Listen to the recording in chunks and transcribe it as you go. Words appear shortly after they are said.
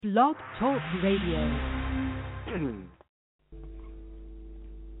Blog Talk Radio.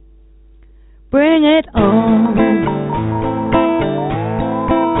 Bring it on.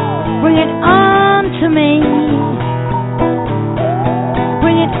 Bring it on to me.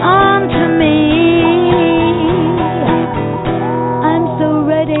 Bring it on to me. I'm so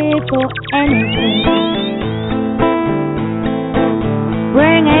ready for anything.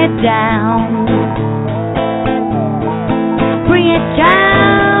 Bring it down. Bring it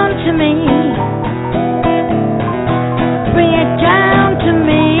down to me. Bring it down to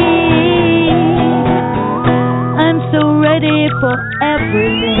me. I'm so ready for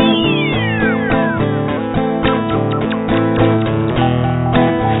everything.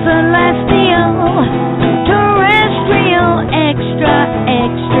 Celestial, terrestrial, extra,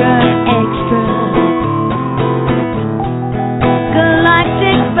 extra, extra.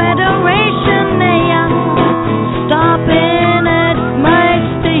 Galactic Federation, stopping at my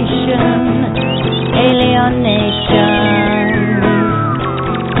station. Alienation.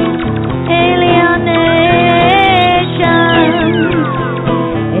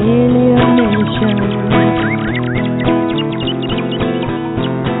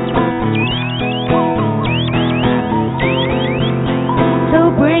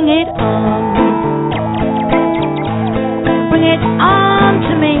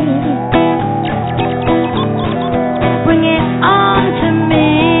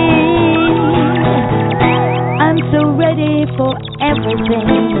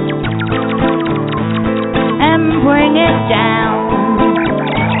 And bring it down.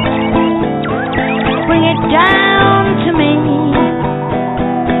 Bring it down to me.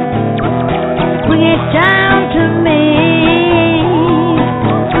 Bring it down to me.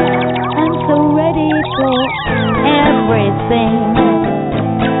 I'm so ready for everything.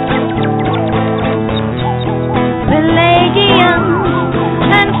 Pelagians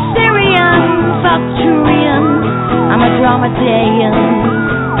and Syrians, Arcturians, I'm a Dromedaean.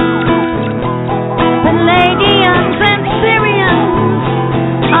 Pelagians and Syrians,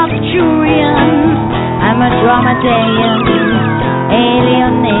 Arcturians, I'm a Dromedaean.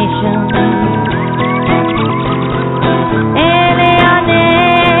 Alienation. Alienation.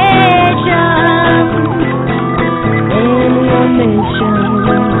 Alienation.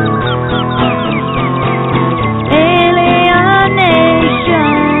 Alienation.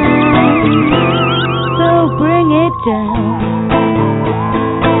 So bring it down.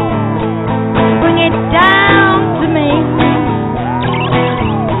 Bring it down to me.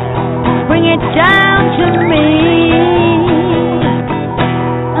 Bring it down to me.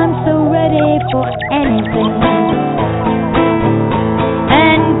 I'm so ready for anything.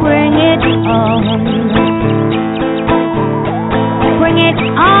 And bring it on. Bring it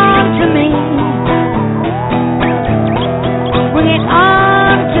on to me. Bring it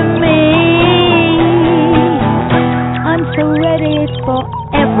on to me. I'm so ready for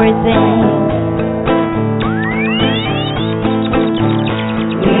everything.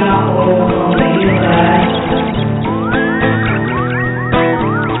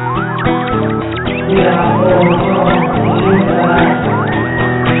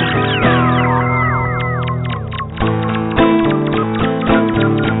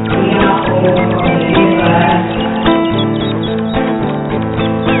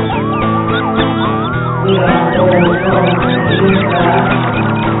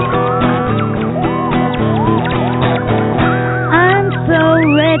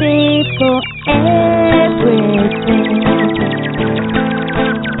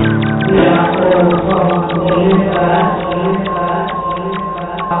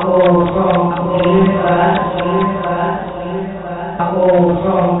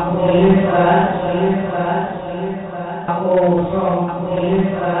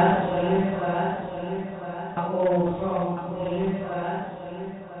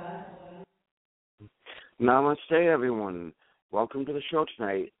 Namaste, everyone. Welcome to the show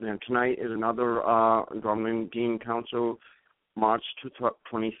tonight. And tonight is another Andromeda Council March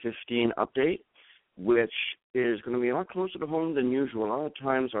 2015 update, which is going to be a lot closer to home than usual. A lot of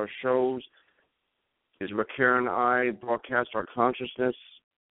times our shows is where Karen and I broadcast our consciousness,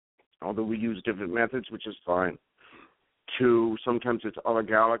 although we use different methods, which is fine, to sometimes it's other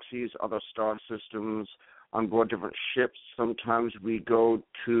galaxies, other star systems, on board different ships. Sometimes we go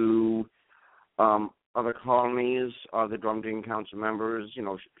to other colonies, the Andromeda Council members. You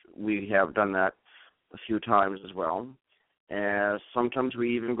know, we have done that a few times as well. And sometimes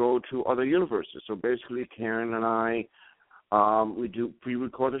we even go to other universes. So basically, Karen and I, we do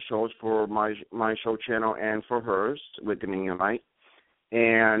pre-record the shows for my show channel and for hers, Awakening Your Light.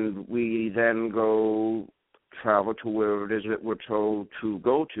 And we then go travel to where it is that we're told to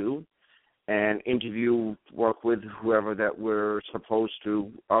go to and interview, work with whoever that we're supposed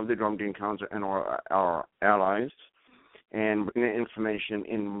to of the Drum Dean Council and our allies, and bring the information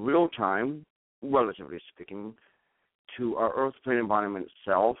in real time, relatively speaking, to our Earth plane embodiment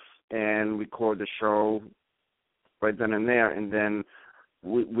self and record the show right then and there, and then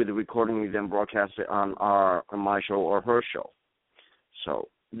with the recording we then broadcast it on my show or her show. So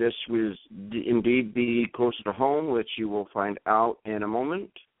this was indeed be closer to home, which you will find out in a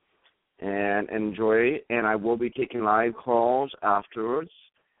moment, and enjoy. And I will be taking live calls afterwards.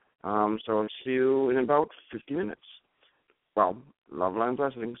 So I'll see you in about 50 minutes. Well, love, light, and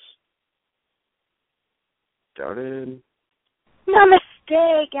blessings. Started.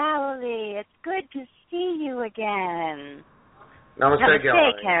 Namaste, Galilee. It's good to see you again. Namaste,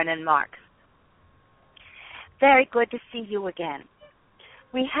 Galilee. Karen and Mark. Very good to see you again.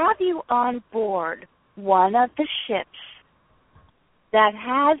 We have you on board one of the ships that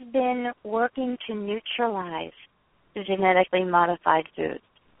has been working to neutralize the genetically modified foods.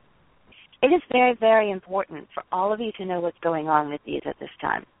 It is very, very important for all of you to know what's going on with these at this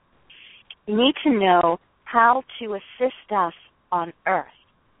time. You need to know how to assist us on Earth.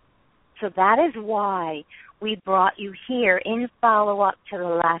 So that is why we brought you here in follow-up to the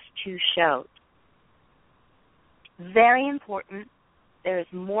last two shows. Very important. There is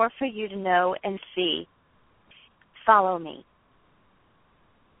more for you to know and see. Follow me.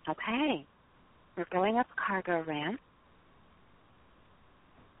 Okay. We're going up a cargo ramp.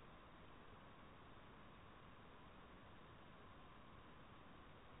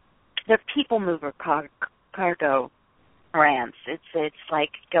 They're people mover cargo ramps. It's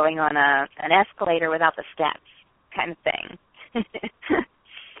like going on an escalator without the steps kind of thing.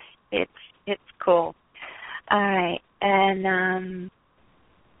 It's cool. All right. And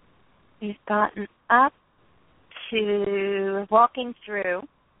we've gotten up to walking through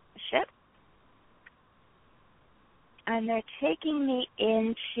the ship. And they're taking me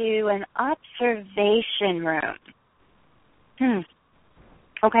into an observation room.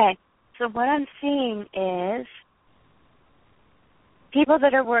 Okay. So what I'm seeing is people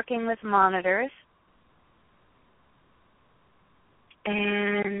that are working with monitors,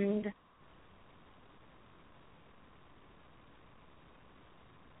 and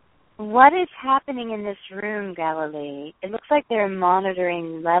what is happening in this room, Galilee? It looks like they're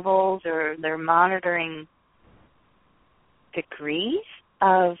monitoring levels, or they're monitoring degrees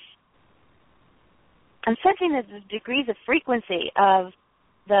of, I'm sensing the degrees of frequency of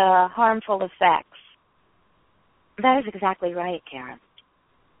the harmful effects. That is exactly right, Karen.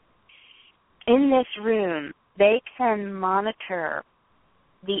 In this room, they can monitor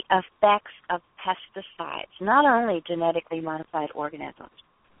the effects of pesticides, not only genetically modified organisms.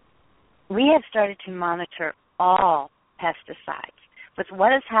 We have started to monitor all pesticides. With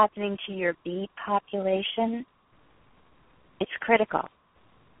what is happening to your bee population, it's critical.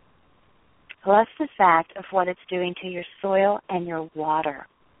 Plus the fact of what it's doing to your soil and your water.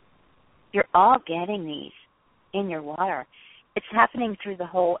 You're all getting these in your water. It's happening through the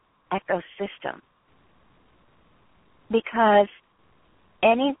whole ecosystem. Because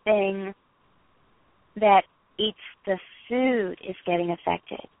anything that eats the food is getting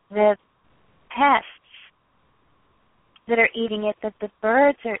affected. The pests that are eating it, that the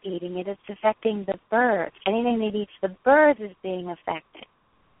birds are eating it, it's affecting the birds. Anything that eats the birds is being affected.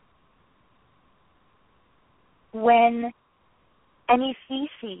 When any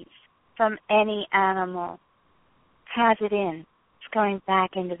feces from any animal has it in, it's going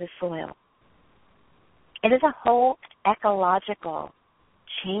back into the soil. It is a whole ecological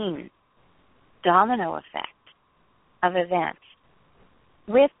chain, domino effect of events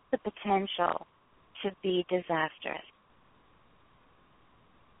with the potential to be disastrous.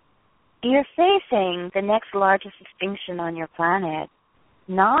 You're facing the next largest extinction on your planet,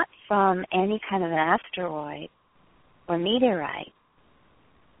 not from any kind of an asteroid or meteorite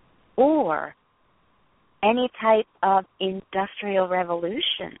or any type of industrial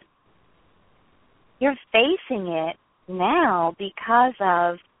revolution. You're facing it now because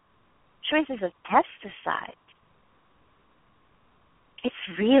of choices of pesticides.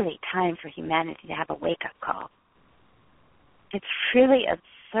 It's really time for humanity to have a wake-up call. It's really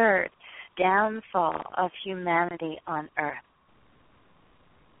absurd downfall of humanity on Earth.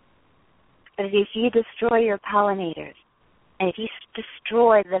 But if you destroy your pollinators, and if you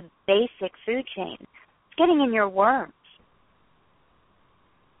destroy the basic food chain, it's getting in your worms.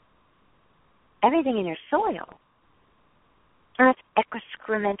 Everything in your soil. Earth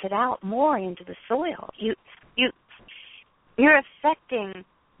excremented out more into the soil. You're affecting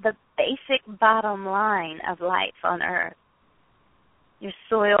basic bottom line of life on Earth. Your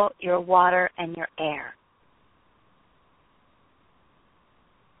soil, your water, and your air.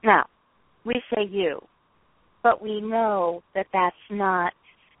 Now, we say you, but we know that that's not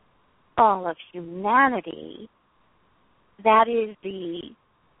all of humanity. That is the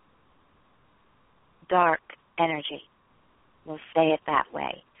dark energy. We'll say it that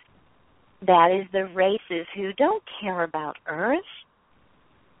way. That is the races who don't care about Earth.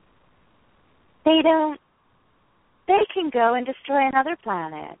 They can go and destroy another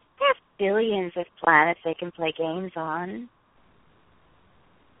planet. They have billions of planets they can play games on.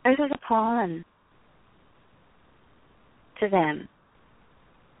 Earth is a pawn to them.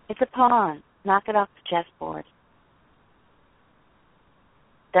 It's a pawn. Knock it off the chessboard.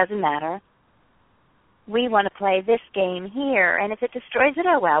 Doesn't matter. We want to play this game here, and if it destroys it,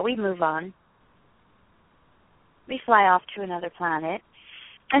 oh well, we move on. We fly off to another planet.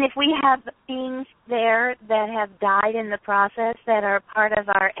 And if we have beings there that have died in the process that are part of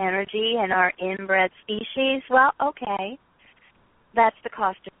our energy and our inbred species, well, okay. That's the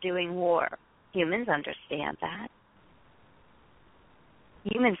cost of doing war. Humans understand that.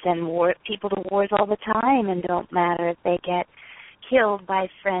 Humans send people to wars all the time, and don't matter if they get killed by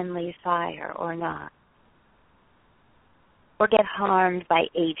friendly fire or not, or get harmed by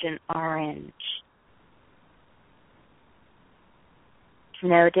Agent Orange. It's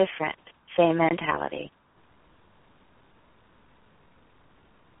no different. Same mentality.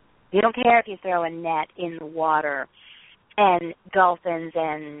 You don't care if you throw a net in the water and dolphins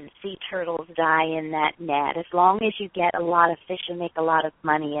and sea turtles die in that net, as long as you get a lot of fish and make a lot of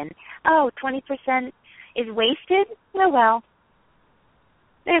money. And, 20% is wasted? Oh, well,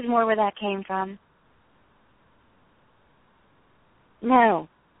 there's more where that came from. No.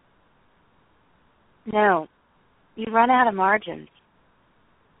 You run out of margins.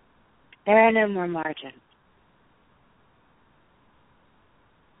 There are no more margins.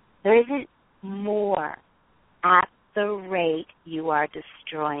 There isn't more at the rate you are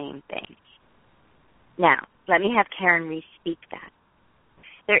destroying things. Now, let me have Karen re-speak that.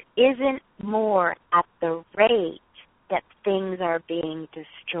 There isn't more at the rate that things are being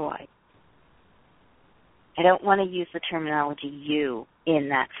destroyed. I don't want to use the terminology you in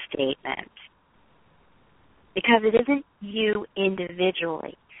that statement, because it isn't you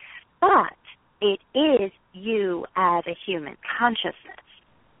individually, but it is you as a human consciousness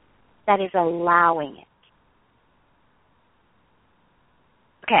that is allowing it.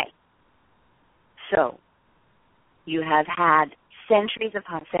 Okay, so you have had centuries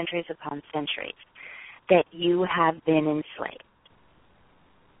upon centuries upon centuries that you have been enslaved.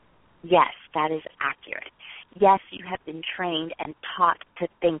 Yes, that is accurate. Yes, you have been trained and taught to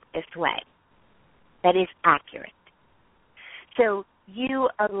think this way. That is accurate. So you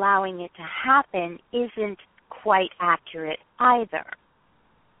allowing it to happen isn't quite accurate either.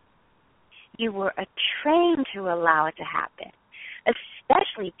 You were trained to allow it to happen,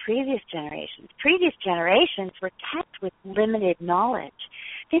 especially previous generations. Previous generations were kept with limited knowledge.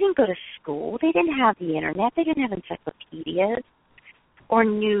 They didn't go to school. They didn't have the internet. They didn't have encyclopedias or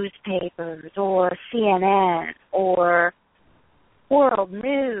newspapers or CNN or world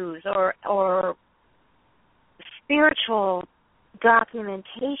news or spiritual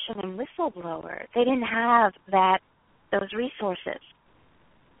documentation and whistleblowers. They didn't have those resources.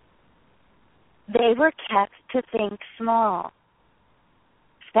 They were kept to think small,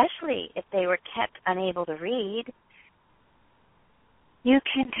 especially if they were kept unable to read. You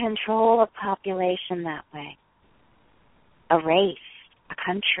can control a population that way, a race, a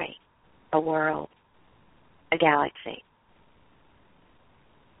country, a world, a galaxy.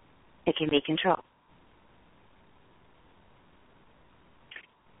 It can be controlled.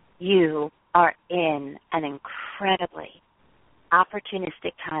 You are in an incredibly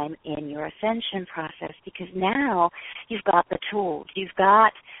opportunistic time in your ascension process, because now you've got the tools, you've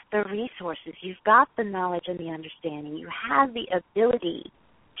got the resources, you've got the knowledge and the understanding. You have the ability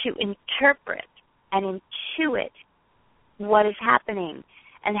to interpret and intuit what is happening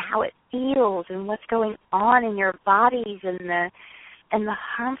and how it feels and what's going on in your bodies and the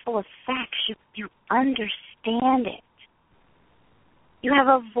harmful effects. You understand it. You have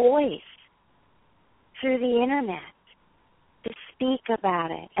a voice through the internet to speak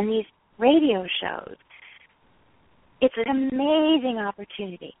about it, and these radio shows. It's an amazing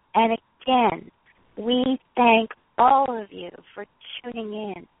opportunity. And again, we thank all of you for tuning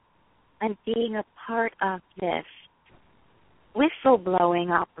in and being a part of this whistleblowing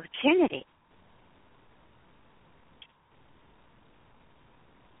opportunity.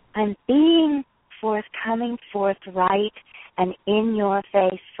 And being forthcoming, forthright, and in your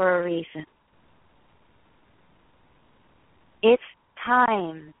face for a reason. It's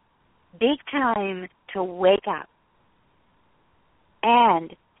time, big time, to wake up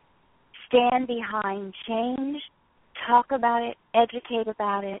and stand behind change, talk about it, educate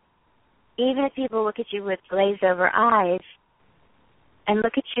about it. Even if people look at you with glazed over eyes and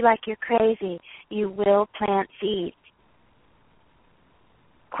look at you like you're crazy, you will plant seeds.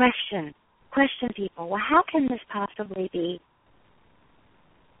 Question people. Well, how can this possibly be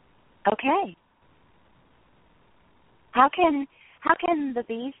okay? How can the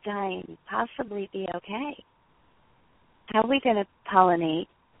bees dying possibly be okay? How are we going to pollinate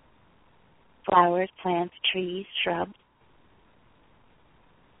flowers, plants, trees, shrubs?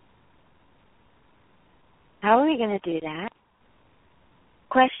 How are we going to do that?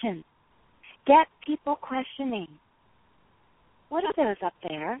 Question. Get people questioning. What are those up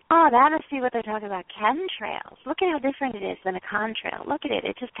there? Oh, that must be what they're talking about, chemtrails. Look at how different it is than a contrail. Look at it.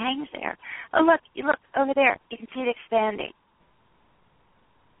 It just hangs there. Oh, look over there. You can see it expanding.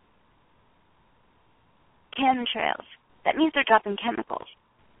 Chemtrails. That means they're dropping chemicals.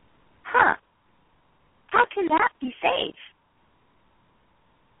 Huh. How can that be safe?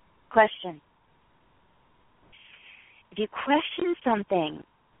 Question. If you question something,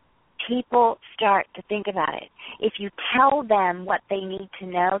 people start to think about it. If you tell them what they need to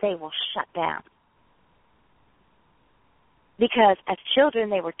know, they will shut down. Because as children,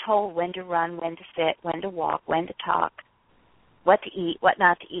 they were told when to run, when to sit, when to walk, when to talk, what to eat, what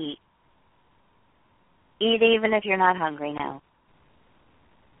not to eat. Eat even if you're not hungry now.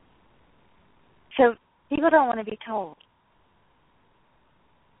 So people don't want to be told.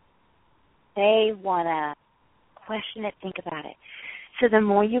 They want to question it, think about it. So the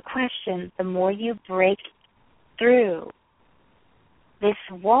more you question, the more you break through this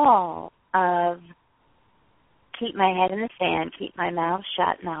wall of keep my head in the sand, keep my mouth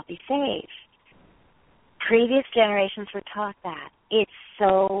shut, and I'll be safe. Previous generations were taught that. It's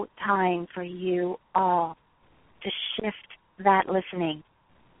so time for you all to shift that listening.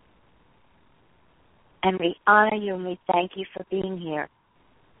 And we honor you and we thank you for being here.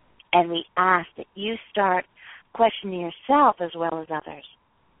 And we ask that you start questioning yourself as well as others.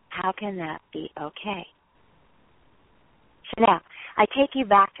 How can that be okay? So now, I take you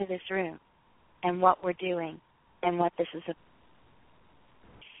back to this room and what we're doing and what this is about.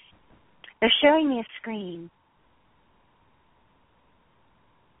 They're showing me a screen.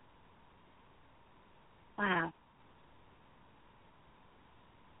 Wow.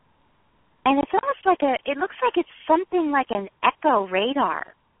 And it's almost like it looks like it's something like an echo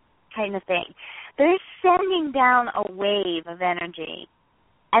radar kind of thing. They're sending down a wave of energy,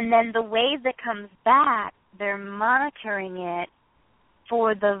 and then the wave that comes back, they're monitoring it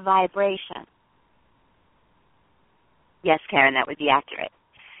for the vibration. Yes, Karen, that would be accurate.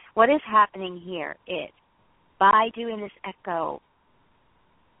 What is happening here is, by doing this echo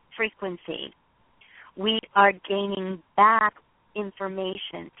frequency, we are gaining back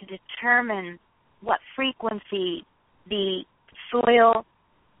information to determine what frequency the soil,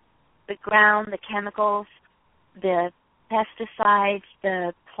 the ground, the chemicals, the pesticides,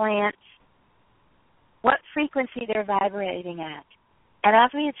 the plants, what frequency they're vibrating at. And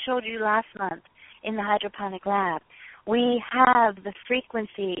as we had showed you last month in the hydroponic lab, we have the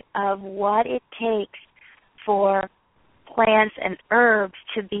frequency of what it takes for plants and herbs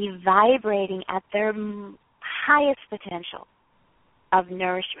to be vibrating at their highest potential of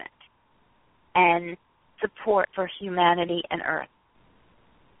nourishment and support for humanity and Earth.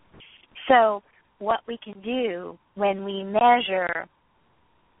 So what we can do when we measure,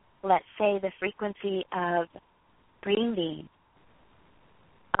 let's say, the frequency of green beans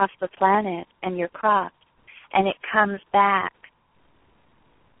off the planet and your crops, and it comes back,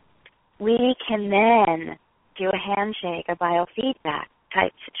 we can then do a handshake, a biofeedback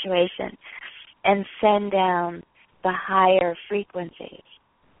type situation, and send down the higher frequencies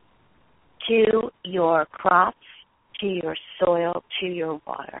to your crops, to your soil, to your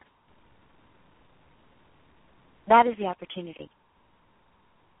water. That is the opportunity.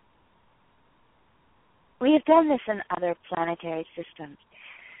 We have done this in other planetary systems.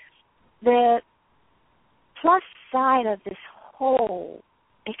 The plus side of this whole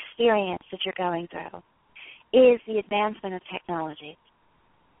experience that you're going through is the advancement of technology.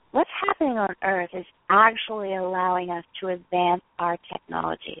 What's happening on Earth is actually allowing us to advance our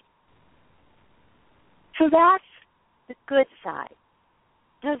technology. So that's the good side.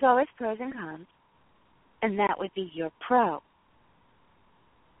 There's always pros and cons, and that would be your pro.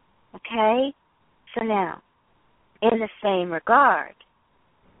 Okay? So now, in the same regard,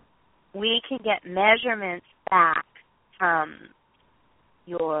 we can get measurements back from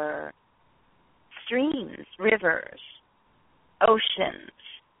your streams, rivers, oceans,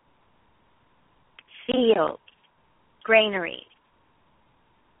 fields, granaries,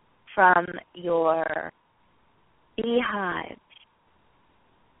 from your beehives,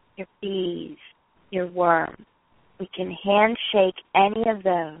 your bees, your worms. We can handshake any of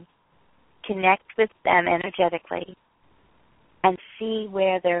those, connect with them energetically, and see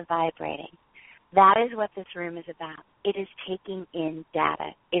where they're vibrating. That is what this room is about. It is taking in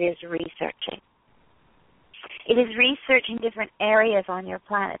data. It is researching. It is researching different areas on your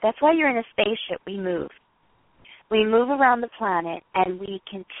planet. That's why you're in a spaceship. We move. We move around the planet, and we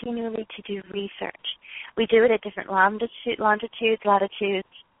continually to do research. We do it at different longitudes, latitudes,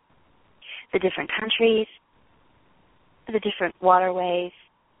 the different countries, the different waterways.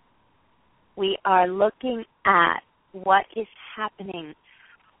 We are looking at what is happening,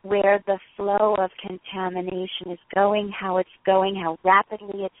 where the flow of contamination is going, how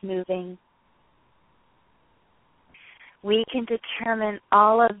rapidly it's moving. We can determine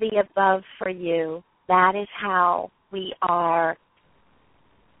all of the above for you. That is how we are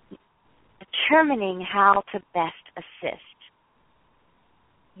determining how to best assist.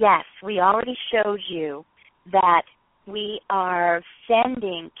 Yes, we already showed you that we are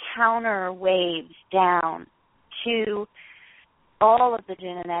sending counter waves down to all of the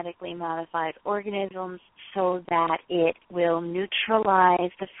genetically modified organisms so that it will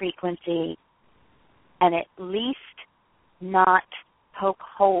neutralize the frequency and at least not poke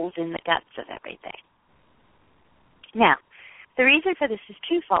holes in the guts of everything. Now, the reason for this is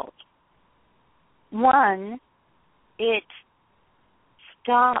twofold. One, it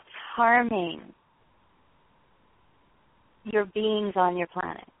stops harming your beings on your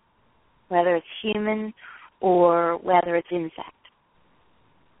planet, whether it's human or whether it's insect.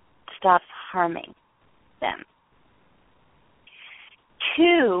 It stops harming them.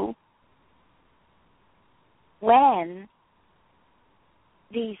 Two, when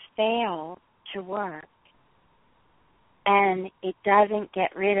these fail to work and it doesn't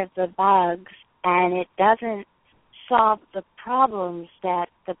get rid of the bugs and it doesn't solve the problems that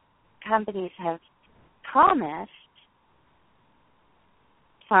the companies have promised,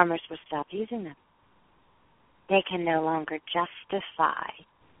 farmers will stop using them. They can no longer justify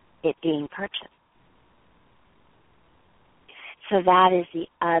it being purchased. So that is the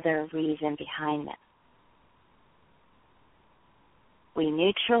other reason behind them. We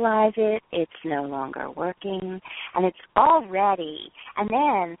neutralize it, it's no longer working, and it's already. And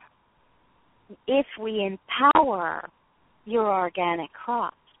then, if we empower your organic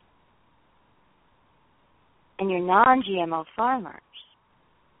crops and your non-GMO farmers,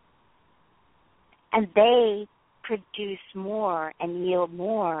 and they produce more and yield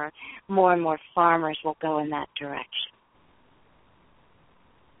more and more farmers will go in that direction.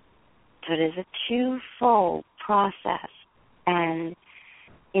 So it is a twofold process and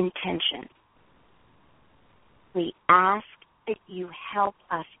intention. We ask that you help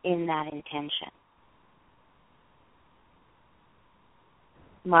us in that intention.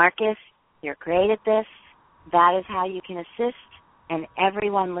 Marcus, you're great at this. That is how you can assist, and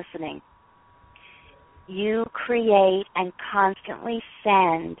everyone listening. You create and constantly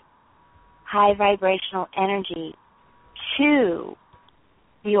send high vibrational energy to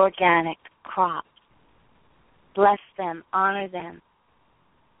the organic crops. Bless them, honor them.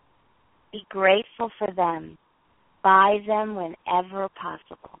 Be grateful for them. Buy them whenever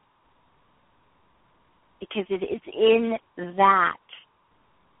possible. Because it is in that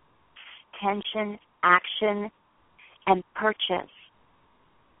tension, action, and purchase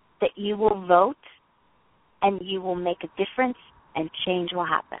that you will vote and you will make a difference and change will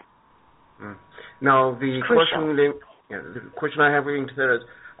happen. Now, the question I have relating to that is,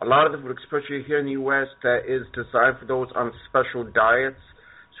 a lot of the food, especially here in the U.S., that is designed for those on special diets,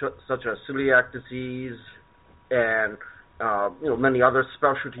 such as celiac disease and many other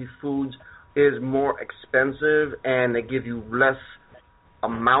specialty foods, is more expensive, and they give you less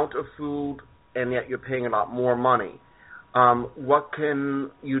amount of food, and yet you're paying a lot more money. What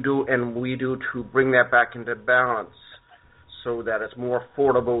can you do and we do to bring that back into balance so that it's more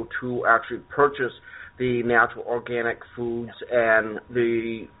affordable to actually purchase the natural organic foods and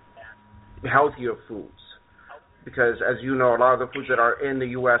the healthier foods? Because, as you know, a lot of the foods that are in the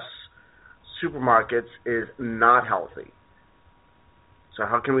U.S. supermarkets is not healthy. So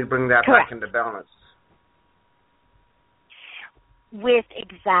how can we bring that Correct. back into balance? With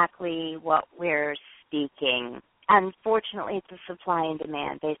exactly what we're speaking. Unfortunately, it's a supply and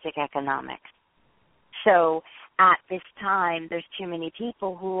demand, basic economics. So at this time, there's too many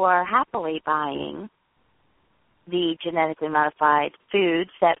people who are happily buying the genetically modified foods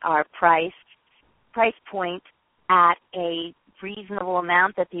that are price point at a reasonable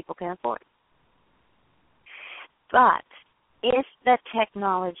amount that people can afford. But if the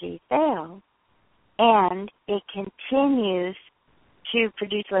technology fails and it continues to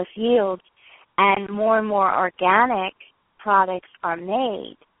produce less yields and more organic products are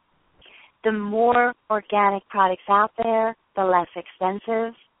made, the more organic products out there, the less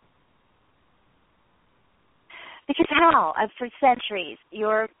expensive. Because how? For centuries,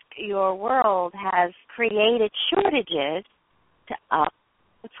 your world has created shortages to up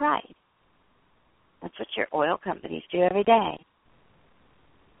the price. That's what your oil companies do every day.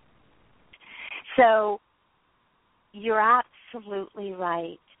 So you're absolutely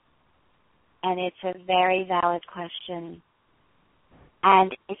right. And it's a very valid question.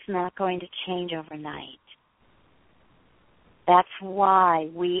 And it's not going to change overnight. That's why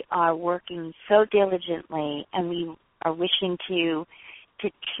we are working so diligently, and we are wishing to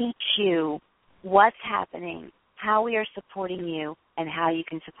teach you what's happening, how we are supporting you, and how you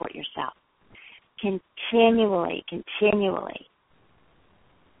can support yourself. Continually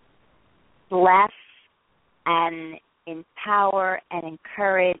bless and empower and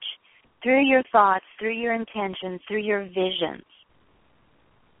encourage through your thoughts, through your intentions, through your visions,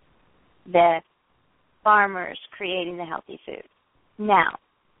 the farmers creating the healthy food. Now,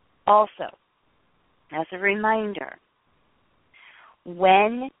 also, as a reminder,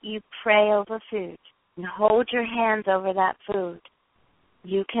 when you pray over food and hold your hands over that food,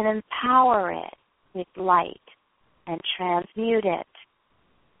 you can empower it with light and transmute it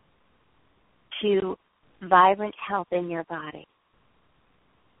to vibrant health in your body.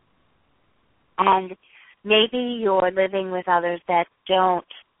 And maybe you're living with others that don't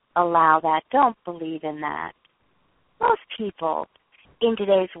allow that, don't believe in that. Most people in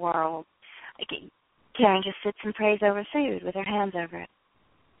today's world, Karen just sits and prays over food with her hands over it.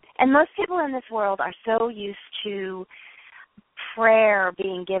 And most people in this world are so used to prayer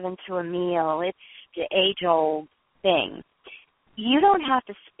being given to a meal. It's the age-old thing. You don't have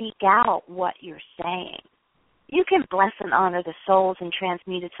to speak out what you're saying. You can bless and honor the souls and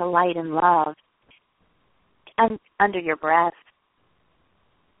transmute it to light and love under your breath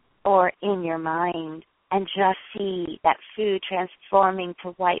or in your mind, and just see that food transforming to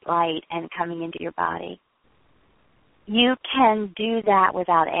white light and coming into your body. You can do that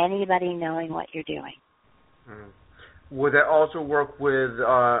without anybody knowing what you're doing. Would that also work with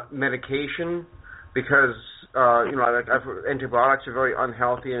medication? Because antibiotics are very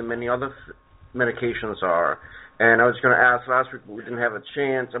unhealthy, and many other medications are. And I was going to ask last week, but we didn't have a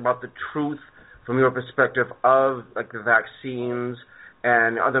chance, about the truth from your perspective of the vaccines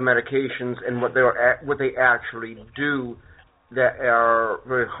and other medications and what they actually do that are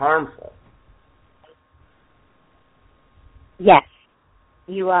very harmful. Yes,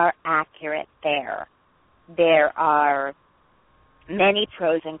 you are accurate there. There are many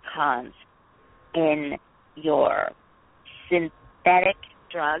pros and cons in your synthetic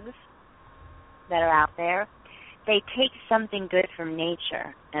drugs that are out there. They take something good from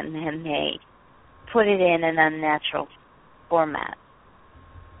nature and then they put it in an unnatural format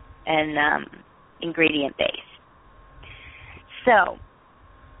and ingredient base. So,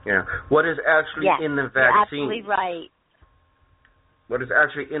 yeah, what is actually in the vaccine? You're absolutely right. What is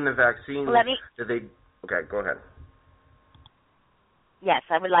actually in the vaccine? Okay, go ahead. Yes,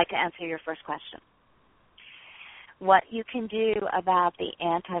 I would like to answer your first question. What you can do about the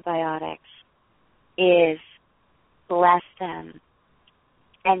antibiotics is bless them.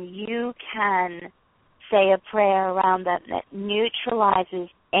 And you can say a prayer around that neutralizes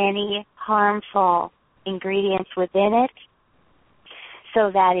any harmful ingredients within it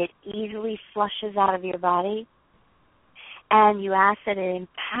so that it easily flushes out of your body. And you ask that it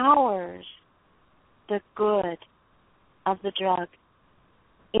empowers the good of the drug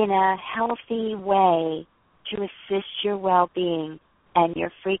in a healthy way to assist your well-being and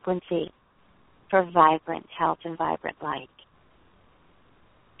your frequency for vibrant health and vibrant light.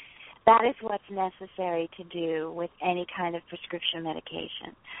 That is what's necessary to do with any kind of prescription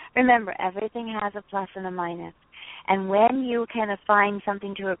medication. Remember, everything has a plus and a minus. And when you can find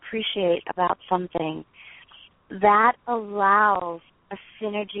something to appreciate about something, that allows a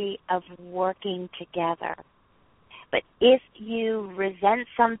synergy of working together. But if you resent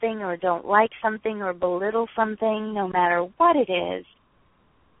something or don't like something or belittle something, no matter what it is,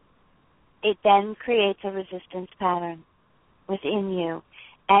 it then creates a resistance pattern within you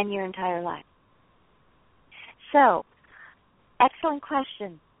and your entire life. So, excellent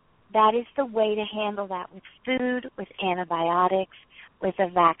question. That is the way to handle that with food, with antibiotics, with a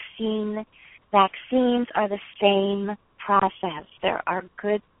vaccine. Vaccines are the same process. There are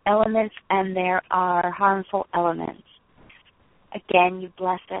good elements and there are harmful elements. Again, you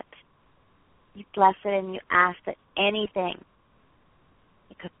bless it. You bless it and you ask that anything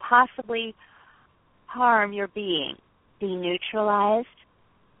that could possibly harm your being be neutralized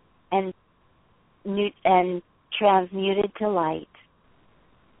and transmuted to light,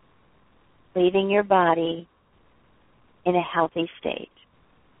 leaving your body in a healthy state.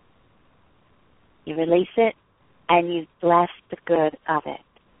 You release it and you bless the good of it.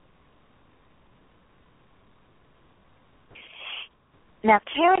 Now,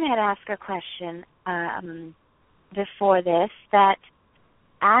 Karen had asked a question before this that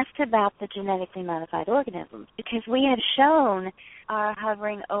asked about the genetically modified organisms, because we have shown are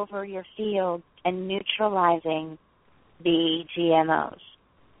hovering over your field and neutralizing the GMOs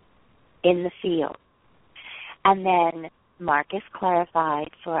in the field. And then Marcus clarified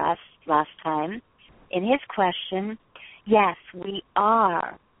for us last time in his question, yes, we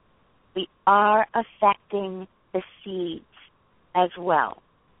are. We are affecting the seeds as well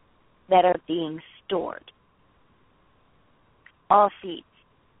that are being stored. All seeds.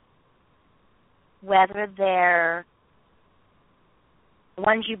 Whether they're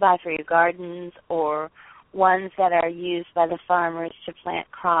ones you buy for your gardens or ones that are used by the farmers to plant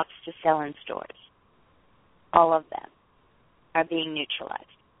crops to sell in stores. All of them are being neutralized.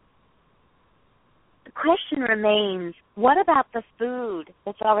 The question remains, what about the food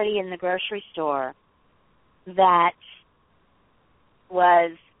that's already in the grocery store that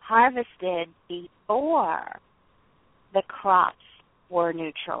was harvested before the crops were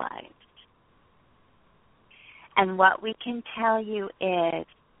neutralized? And what we can tell you is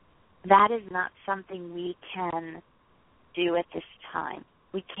that is not something we can do at this time.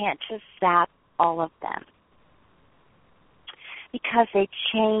 We can't just zap all of them because they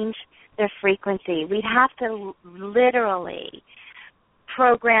change their frequency. We'd have to literally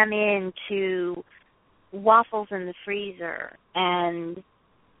program into waffles in the freezer and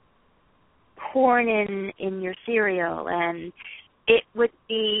corn in your cereal, and it would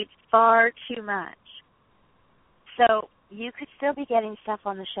be far too much. So you could still be getting stuff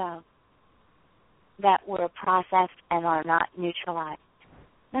on the shelf that were processed and are not neutralized.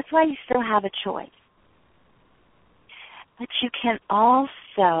 That's why you still have a choice. But you can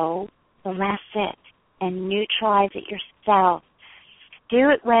also bless it and neutralize it yourself. Do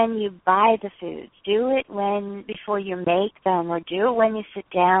it when you buy the foods. Do it before you make them, or do it when you sit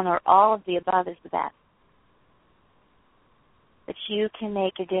down, or all of the above is the best. But you can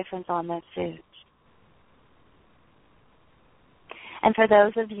make a difference on those foods. And for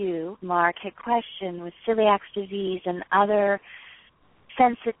those of you, Mark had questioned with celiac disease and other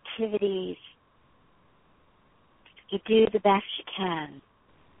sensitivities, you do the best you can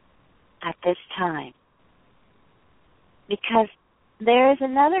at this time. Because there is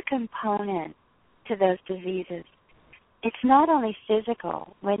another component to those diseases. It's not only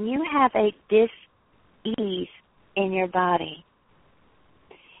physical. When you have a dis-ease in your body,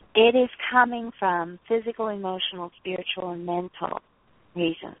 it is coming from physical, emotional, spiritual, and mental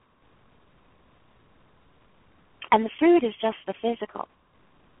reasons. And the food is just the physical.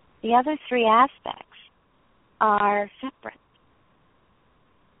 The other three aspects are separate.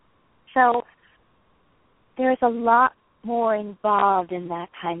 So there's a lot more involved in that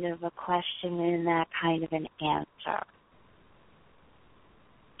kind of a question and in that kind of an answer.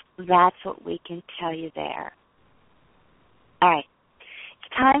 That's what we can tell you there. All right.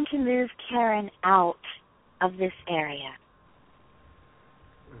 It's time to move Karen out of this area.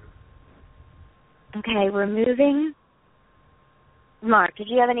 Okay, we're moving. Mark, did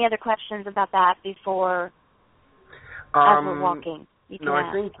you have any other questions about that before as we're walking? No,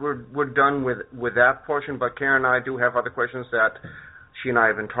 I think we're done with that portion, but Karen and I do have other questions that she and I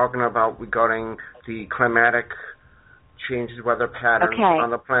have been talking about regarding the climatic changes, weather patterns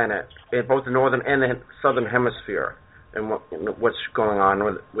on the planet, in both the northern and the southern hemisphere, and what's going on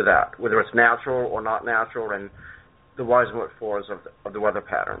with that, whether it's natural or not natural, and the whys and wherefores of the weather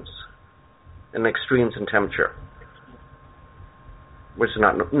patterns and extremes in temperature, which is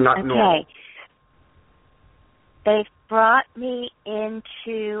not normal. They've brought me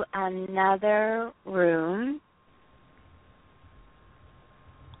into another room.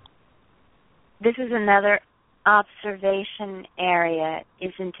 This is another observation area,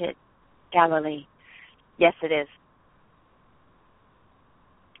 isn't it, Galilee? Yes, it is.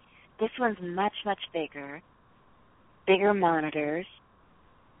 This one's much, much bigger. Bigger monitors.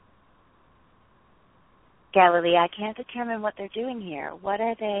 Galilee, I can't determine what they're doing here. What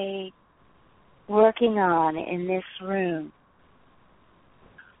are they working on in this room?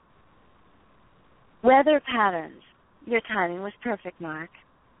 Weather patterns. Your timing was perfect, Mark.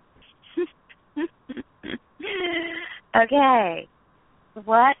 Okay.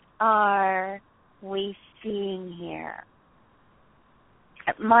 What are we seeing here?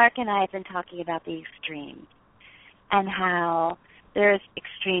 Mark and I have been talking about the extremes and how there's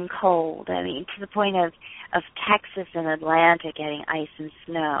extreme cold. I mean, to the point of Texas and Atlanta getting ice and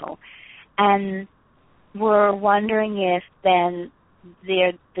snow. And we're wondering if then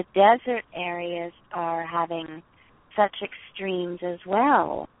the desert areas are having such extremes as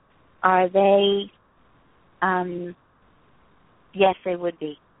well. Are they? Yes, they would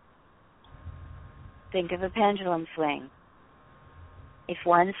be. Think of a pendulum swing. If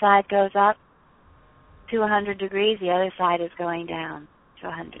one side goes up to 100 degrees, the other side is going down to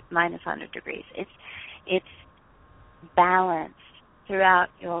minus 100 degrees. It's balanced throughout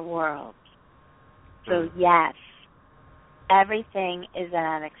your world. So yes, everything is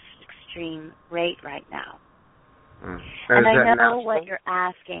at an extreme rate right now. And I know what you're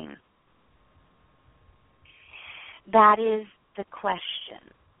asking. That is the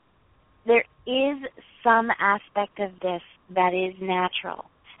question. There is some aspect of this that is natural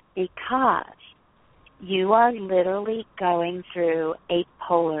because you are literally going through a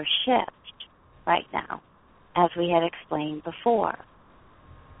polar shift right now, as we had explained before.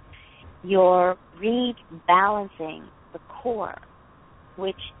 You're rebalancing the core,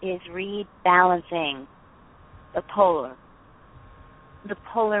 which is rebalancing the polar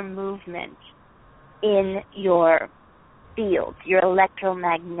movement in your field, your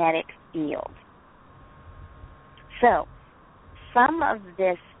electromagnetic field. So, some of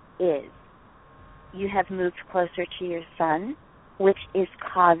this is you have moved closer to your sun, which is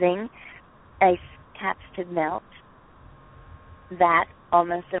causing ice caps to melt. That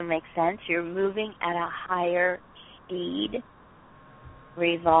almost doesn't make sense. You're moving at a higher speed,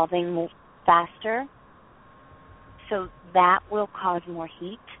 revolving faster. So that will cause more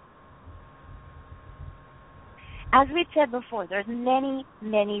heat. As we said before, there's many,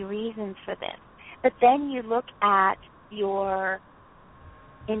 many reasons for this. But then you look at your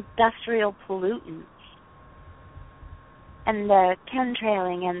industrial pollutants and the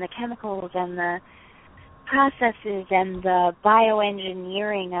chemtrailing and the chemicals and the processes and the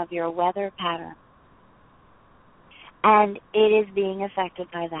bioengineering of your weather pattern. And it is being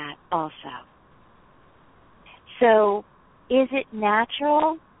affected by that also. So, is it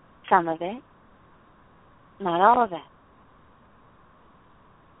natural? Some of it. Not all of it.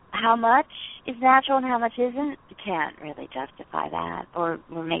 How much is natural and how much isn't? You can't really justify that or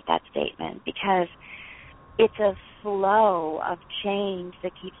make that statement because it's a flow of change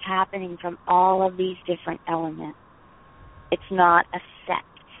that keeps happening from all of these different elements. It's not a set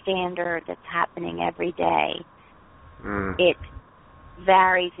standard that's happening every day. It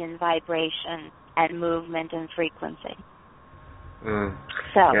varies in vibration and movement and frequency.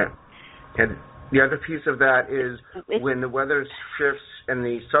 So, yeah. And the other piece of that is when the weather shifts and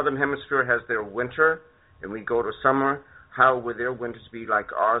the southern hemisphere has their winter and we go to summer, how would their winters be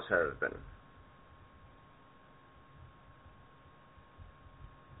like ours has been?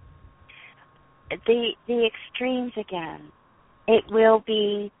 The extremes again. It will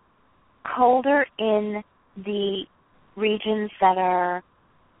be colder in the regions that are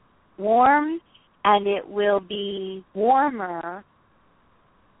warm, and it will be warmer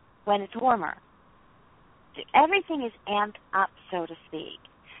when it's warmer. Everything is amped up, so to speak.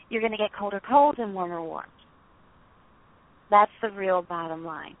 You're going to get colder colds and warmer warms. That's the real bottom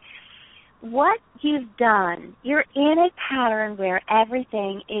line. What you've done, you're in a pattern where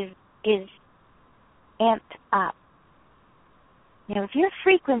everything is amped up. You know, if your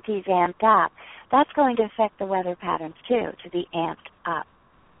frequency is amped up, that's going to affect the weather patterns too, to be amped up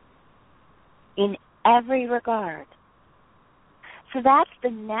in every regard. So that's the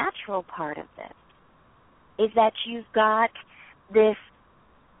natural part of this, is that you've got this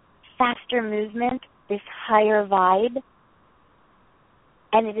faster movement, this higher vibe,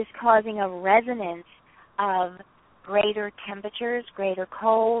 and it is causing a resonance of greater temperatures, greater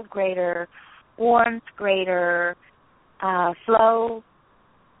cold, greater warmth, greater flow,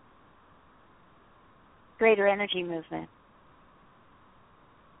 greater energy movement.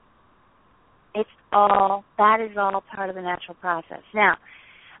 That is all part of the natural process. Now,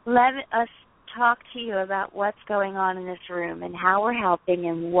 let us talk to you about what's going on in this room and how we're helping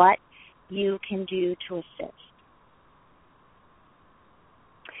and what you can do to assist.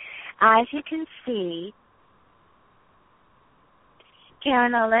 As you can see,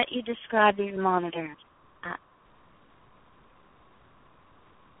 Karen, I'll let you describe these monitors.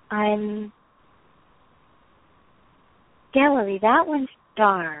 Gallery, that one's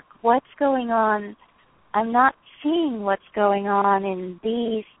dark. What's going on I'm not seeing what's going on in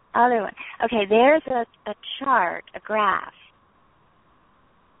these other ones. Okay, there's a chart, a graph.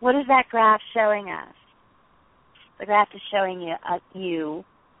 What is that graph showing us? The graph is showing you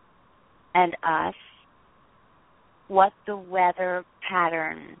and us what the weather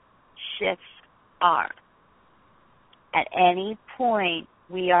pattern shifts are. At any point,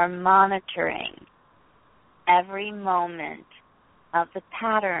 we are monitoring every moment of the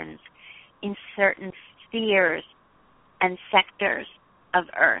patterns in certain spheres and sectors of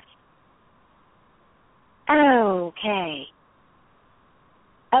Earth. Okay,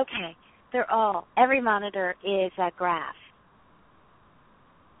 every monitor is a graph.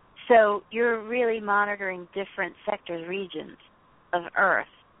 So you're really monitoring different sectors, regions of Earth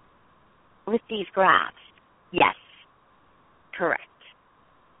with these graphs. Yes, correct.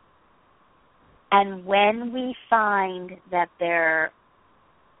 And when we find that there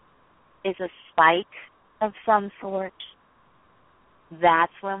is a spike of some sort,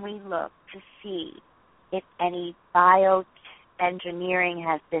 that's when we look to see if any bioengineering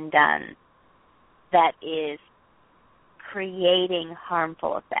has been done that is creating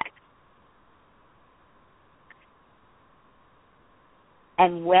harmful effects.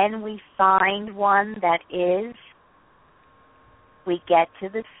 And when we find one that is, we get to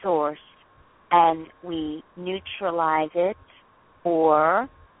the source and we neutralize it, or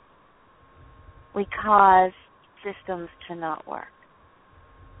we cause systems to not work.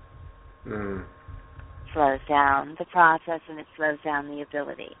 Slows down the process and it slows down the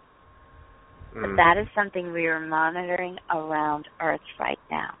ability. But that is something we are monitoring around Earth right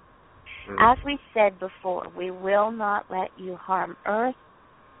now. As we said before, we will not let you harm Earth.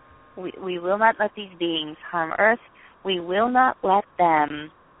 We will not let these beings harm Earth. We will not let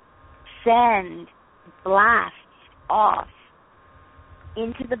them send blasts off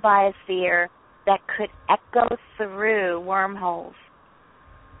into the biosphere that could echo through wormholes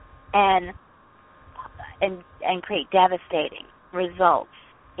and create devastating results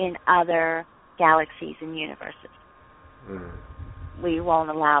in other galaxies and universes. We won't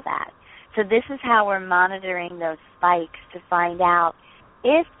allow that. So this is how we're monitoring those spikes to find out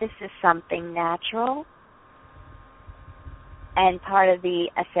if this is something natural and part of the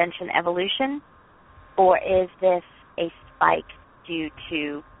ascension evolution, or is this a spike due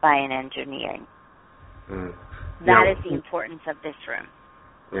to bioengineering? That is the importance of this room.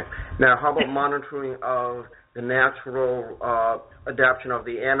 Yeah. Now, how about monitoring of the natural adaptation of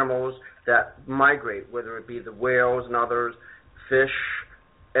the animals that migrate, whether it be the whales and others, fish,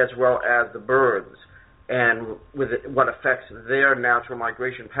 as well as the birds, and with what affects their natural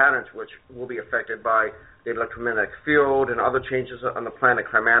migration patterns, which will be affected by the electromagnetic field and other changes on the planet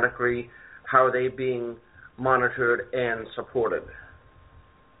climatically? How are they being monitored and supported?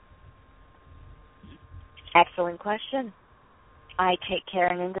 Excellent question. I take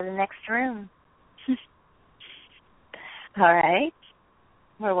Karen into the next room. All right.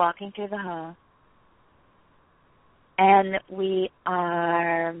 We're walking through the hall. And we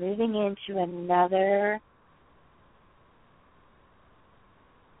are moving into another,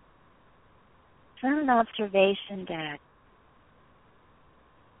 it's not an observation deck.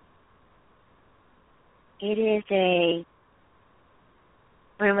 It is a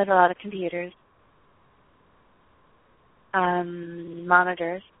room with a lot of computers,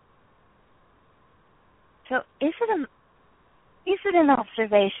 monitors. So is it an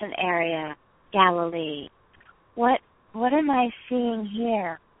observation area, Galilee? What am I seeing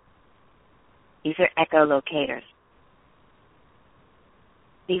here? These are echolocators.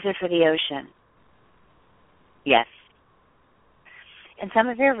 These are for the ocean. Yes. And some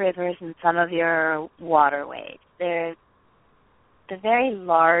of your rivers and some of your waterways. They're the very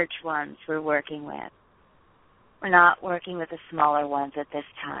large ones we're working with. We're not working with the smaller ones at this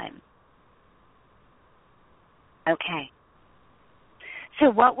time. Okay. So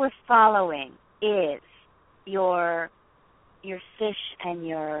what we're following is your fish and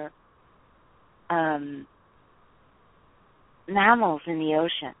your mammals in the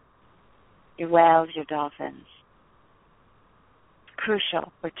ocean, your whales, your dolphins. It's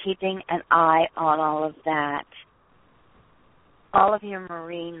crucial. We're keeping an eye on all of that, all of your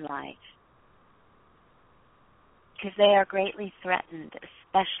marine life, because they are greatly threatened,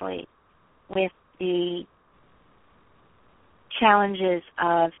 especially with the challenges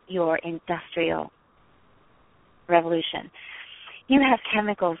of your industrial revolution. You have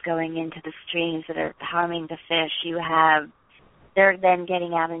chemicals going into the streams that are harming the fish. They're then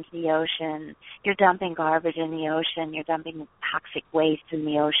getting out into the ocean. You're dumping garbage in the ocean. You're dumping toxic waste in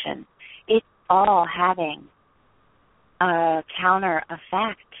the ocean. It's all having a counter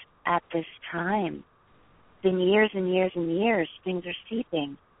effect at this time. been years and years and years, things are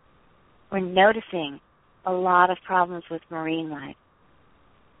seeping. We're noticing a lot of problems with marine life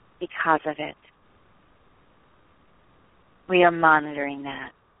because of it. We are monitoring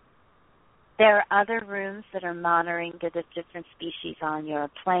that. There are other rooms that are monitoring the different species on your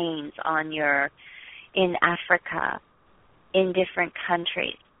plains, in Africa, in different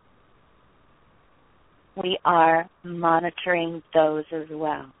countries. We are monitoring those as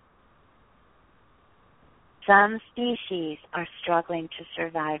well. Some species are struggling to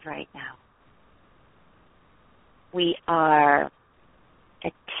survive right now. We are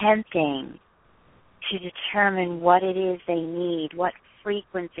attempting to determine what it is they need, what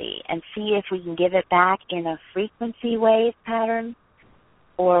frequency, and see if we can give it back in a frequency wave pattern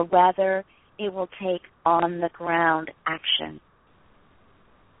or whether it will take on-the-ground action.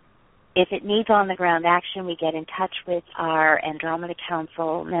 If it needs on-the-ground action, we get in touch with our Andromeda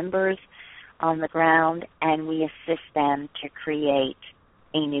Council members on the ground, and we assist them to create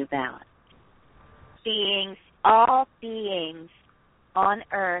a new balance. All beings on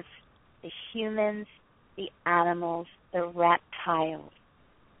Earth, the humans, the animals, the reptiles,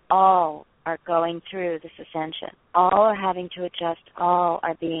 all are going through this ascension. All are having to adjust. All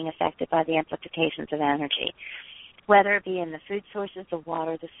are being affected by the amplifications of energy, whether it be in the food sources, the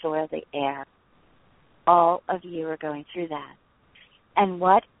water, the soil, the air. All of you are going through that. And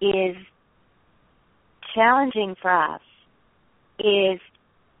what is challenging for us is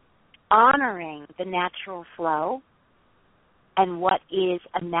honoring the natural flow and what is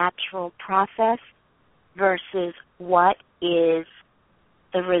a natural process versus what is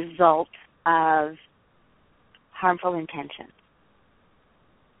the result of harmful intentions.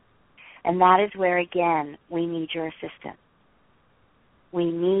 And that is where, again, we need your assistance.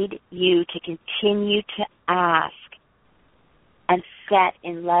 We need you to continue to ask and set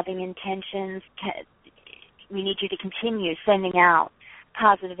in loving intentions. We need you to continue sending out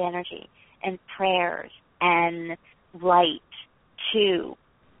positive energy and prayers and light to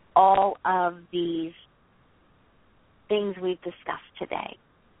all of these things we've discussed today.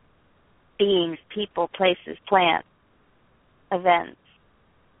 Beings, people, places, plants, events,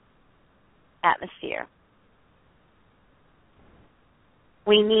 atmosphere.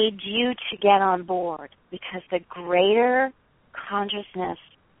 We need you to get on board because the greater consciousness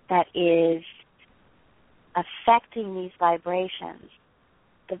that is affecting these vibrations,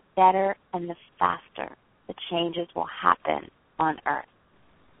 the better and the faster the changes will happen on Earth.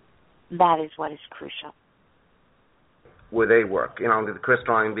 That is what is crucial. Where they work, the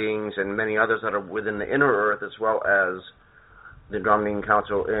crystalline beings and many others that are within the inner Earth, as well as the Andromedan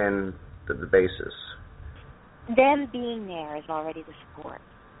Council in the bases. Them being there is already the support.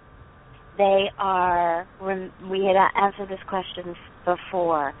 They are, we had answered this question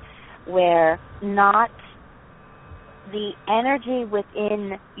before, where not the energy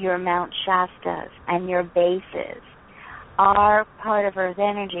within your Mount Shastas and your bases are part of Earth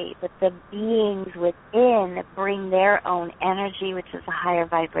energy, but the beings within bring their own energy, which is a higher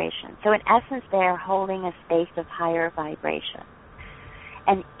vibration. So in essence, they are holding a space of higher vibration.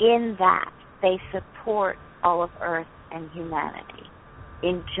 And in that, they support all of Earth and humanity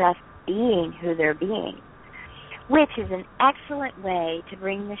in just being who they're being, which is an excellent way to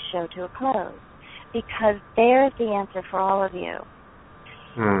bring this show to a close, because there's the answer for all of you.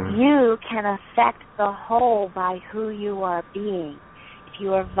 You can affect the whole by who you are being. If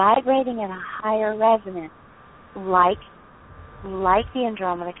you are vibrating at a higher resonance, like the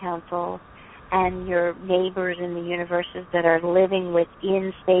Andromeda Council and your neighbors in the universes that are living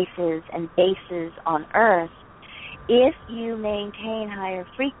within spaces and bases on Earth, if you maintain higher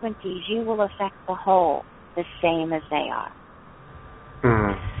frequencies, you will affect the whole the same as they are.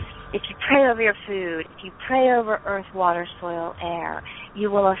 If you pray over your food, if you pray over earth, water, soil, air,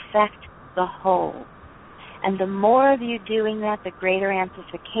 you will affect the whole. And the more of you doing that, the greater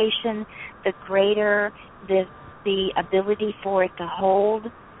amplification, the greater the ability for it to hold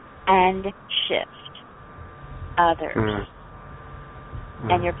and shift others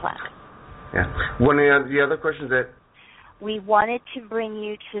and your planet. Yeah. One of the other questions that we wanted to bring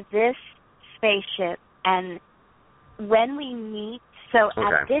you to this spaceship, and when we meet,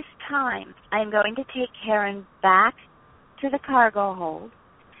 at this time, I'm going to take Karen back to the cargo hold.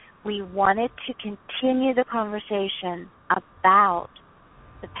 We wanted to continue the conversation about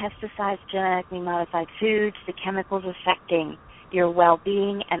the pesticides, genetically modified foods, the chemicals affecting your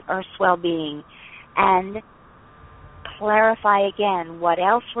well-being and Earth's well-being, and clarify again what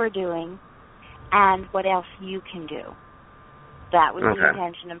else we're doing and what else you can do. That was the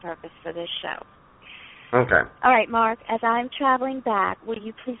intention and purpose for this show. Okay. All right, Mark, as I'm traveling back, will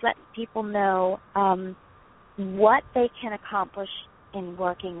you please let people know what they can accomplish in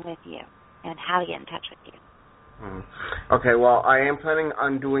working with you and how to get in touch with you. Okay, well, I am planning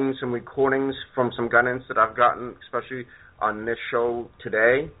on doing some recordings from some guidance that I've gotten, especially on this show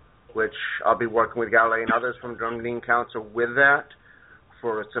today, which I'll be working with Galilee and others from Drum Dean Council with that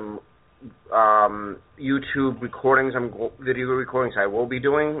for some YouTube recordings, video recordings I will be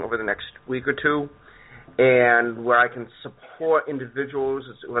doing over the next week or two, and where I can support individuals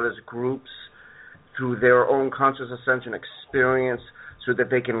as well as groups through their own conscious ascension experience so that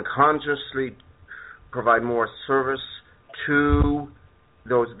they can consciously provide more service to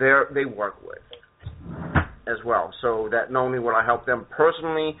those they work with as well, so that not only will I help them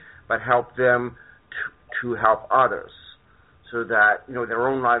personally, but help them to help others, so that their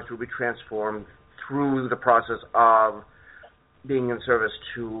own lives will be transformed through the process of being in service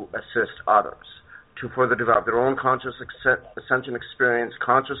to assist others, to further develop their own conscious ascension experience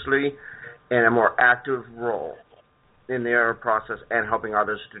consciously and a more active role in their process and helping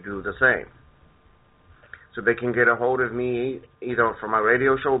others to do the same. So they can get a hold of me either from my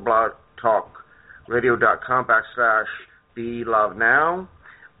radio show, blogtalkradio.com/BeLoveNow,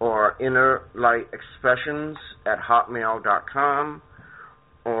 or innerlightexpressions@hotmail.com,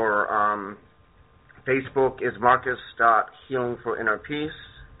 or Facebook is Marcus.Healing4innerpeace.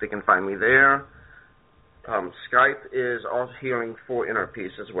 They can find me there. Skype is also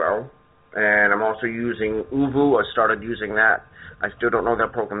Healing4innerpeace as well. And I'm also using Uvu. I started using that. I still don't know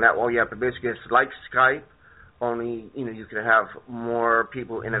that program that well yet, but basically it's like Skype, only you can have more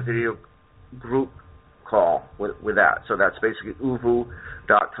people in a video group call with that. So that's basically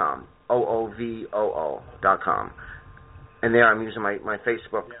Uvu.com, OOVOO.com. And there I'm using my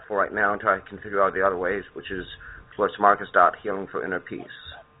Facebook for right now until I can figure out the other ways, which is Marcus.Healing4innerpeace.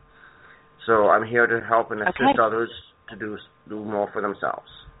 So I'm here to help and assist others to do more for themselves.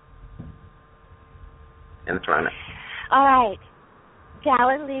 And that's right. All right.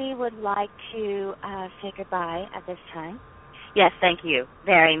 Galilee would like to say goodbye at this time. Yes, thank you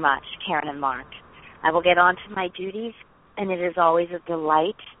very much, Karen and Mark. I will get on to my duties, and it is always a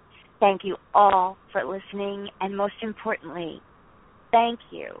delight. Thank you all for listening, and most importantly, thank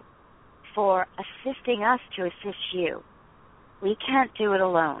you for assisting us to assist you. We can't do it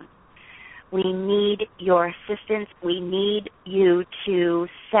alone. We need your assistance. We need you to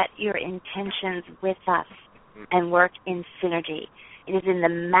set your intentions with us and work in synergy. It is in the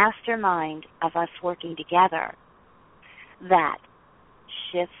mastermind of us working together that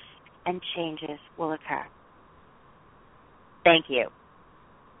shifts and changes will occur. Thank you.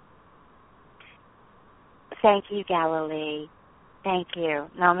 Thank you, Galilee. Thank you.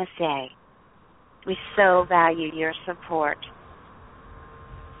 Namaste. We so value your support.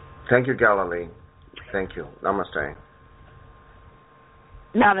 Thank you, Galilee. Thank you. Namaste.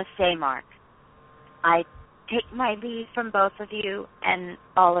 Namaste, Mark. I take my leave from both of you and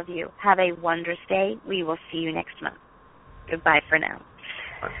all of you. Have a wondrous day. We will see you next month. Goodbye for now.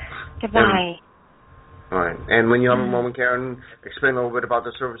 Goodbye. All right. And when you have a moment, Karen, explain a little bit about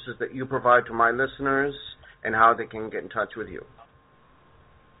the services that you provide to my listeners and how they can get in touch with you.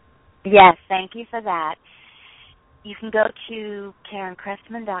 Yes, thank you for that. You can go to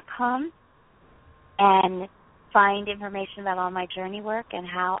KarenCressman.com and find information about all my journey work and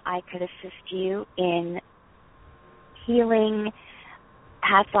how I could assist you in healing,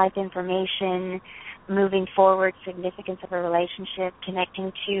 past life information, moving forward, significance of a relationship,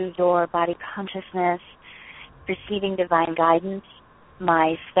 connecting to your body consciousness, receiving divine guidance.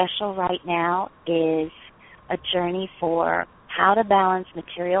 My special right now is a journey for how to balance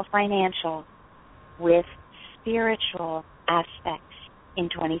material financial with spiritual aspects in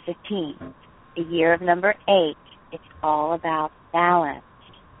 2015. The year of number 8. It's all about balance.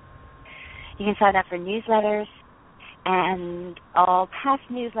 You can sign up for newsletters, and all past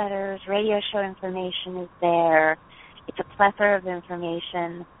newsletters, radio show information is there. It's a plethora of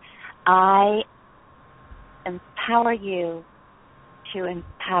information. I empower you to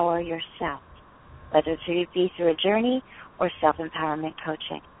empower yourself, whether it be through a journey or self-empowerment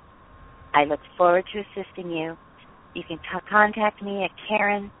coaching. I look forward to assisting you. You can contact me at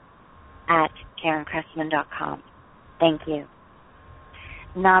Karen@KarenCressman.com. Thank you.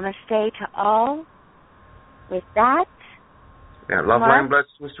 Namaste to all. With that, love, light, and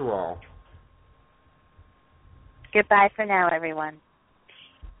blessings to all. Goodbye for now, everyone.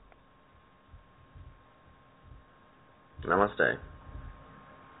 Namaste.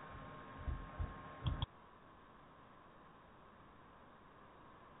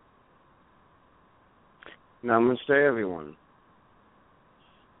 Namaste, everyone.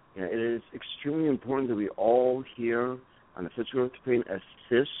 Yeah, it is extremely important that we all here on the Physical Earth Plane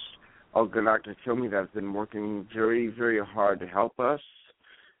assist of galactic family that have been working very, very hard to help us,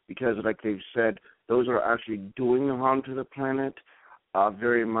 because, like they've said, those are actually doing harm to the planet are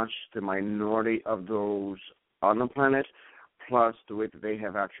very much the minority of those on the planet, plus the way that they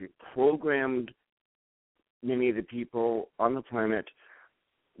have actually programmed many of the people on the planet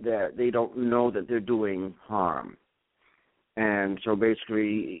that they don't know that they're doing harm. And so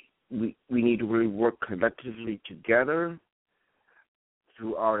basically we need to really work collectively together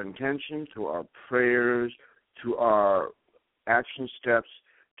through our intention, through our prayers, through our action steps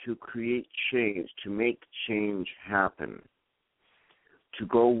to create change, to make change happen, to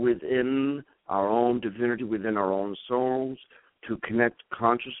go within our own divinity, within our own souls, to connect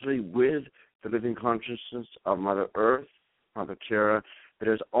consciously with the living consciousness of Mother Earth, Mother Terra, that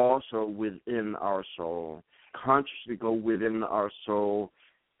is also within our soul. Consciously go within our soul,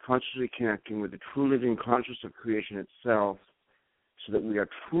 consciously connecting with the true living consciousness of creation itself, so that we are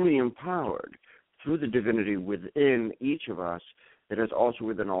truly empowered through the divinity within each of us that is also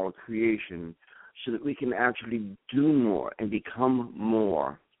within all of creation, so that we can actually do more and become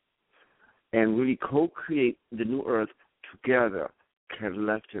more and really co-create the new earth together,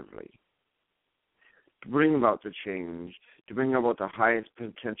 collectively, to bring about the change, to bring about the highest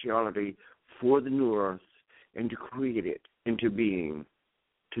potentiality for the new earth, and to create it into being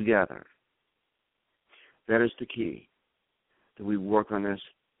together. That is the key, that we work on this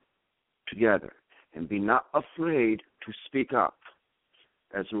together and be not afraid to speak up.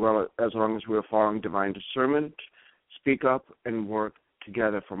 As long as we're following divine discernment, speak up and work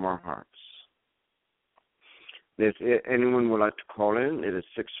together from our hearts. If anyone would like to call in, it is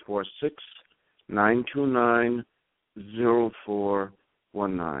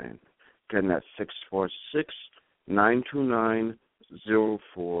 646-929-0419. Again, that's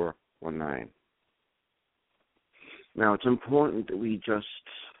 646-929-0419. Now, it's important that we just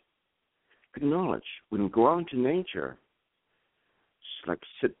acknowledge when we go out into nature, just like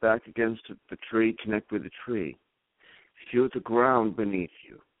sit back against the tree, connect with the tree. Feel the ground beneath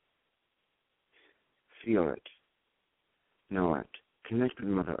you. Feel it. Know it. Connect with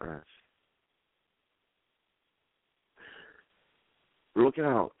Mother Earth. Look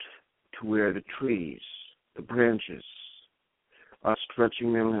out to where the trees, the branches, are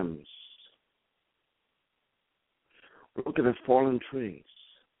stretching their limbs. Look at the fallen trees.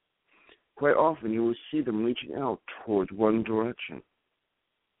 Quite often you will see them reaching out towards one direction.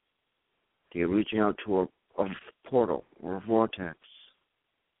 They're reaching out to a portal or a vortex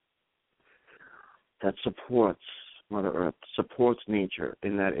that supports Mother Earth, supports nature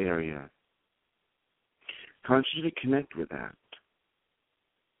in that area. Consciously connect with that.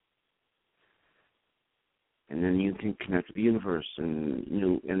 And then you can connect with the universe and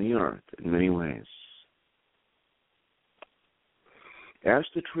the earth in many ways. Ask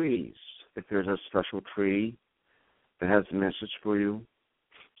the trees if there's a special tree that has a message for you.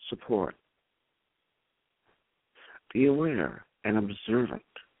 Support. Be aware and observant,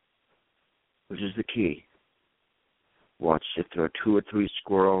 which is the key. Watch if there are 2 or 3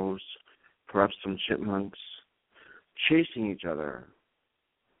 squirrels, perhaps some chipmunks, chasing each other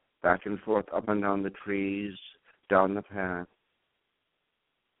back and forth, up and down the trees, down the path.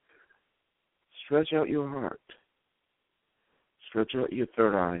 Stretch out your heart. Stretch out your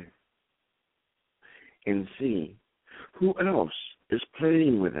third eye and see who else is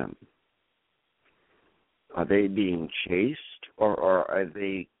playing with them. Are they being chased, or are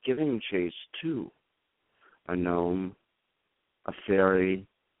they giving chase to a gnome, a fairy,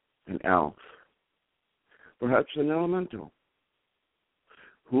 an elf, perhaps an elemental?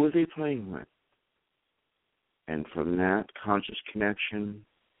 Who are they playing with? And from that conscious connection,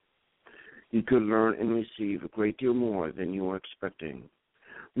 you could learn and receive a great deal more than you were expecting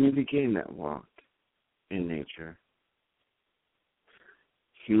when you began that walk in nature.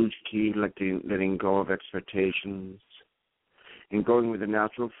 Huge key, letting go of expectations and going with the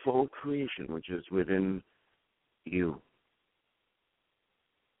natural flow of creation, which is within you.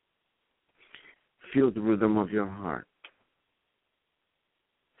 Feel the rhythm of your heart.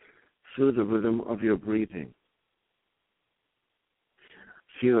 Feel the rhythm of your breathing.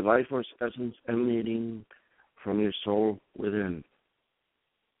 Feel the life force essence emanating from your soul within.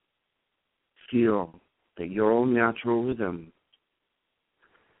 Feel that your own natural rhythm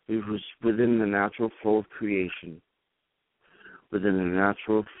is within the natural flow of creation, within the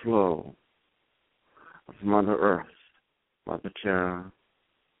natural flow of Mother Earth, Mother Terra,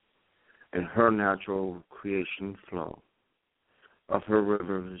 and her natural creation flow of her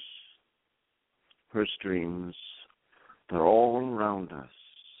rivers, her streams. They're all around us.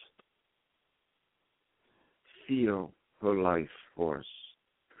 Feel her life force.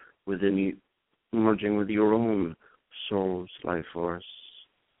 within you, merging with your own soul's life force.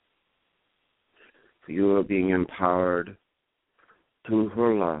 For you are being empowered through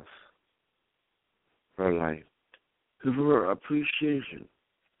her love, her light, through her appreciation.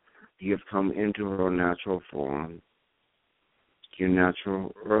 You have come into her natural form, your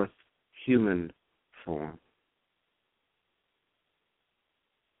natural earth human form.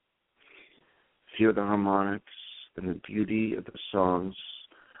 Feel the harmonics and the beauty of the songs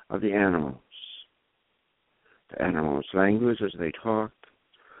of the animals language as they talk,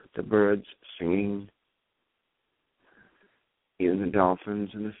 the birds singing, even the dolphins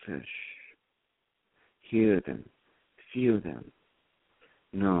and the fish. Hear them, feel them,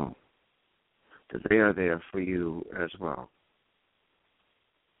 know that they are there for you as well.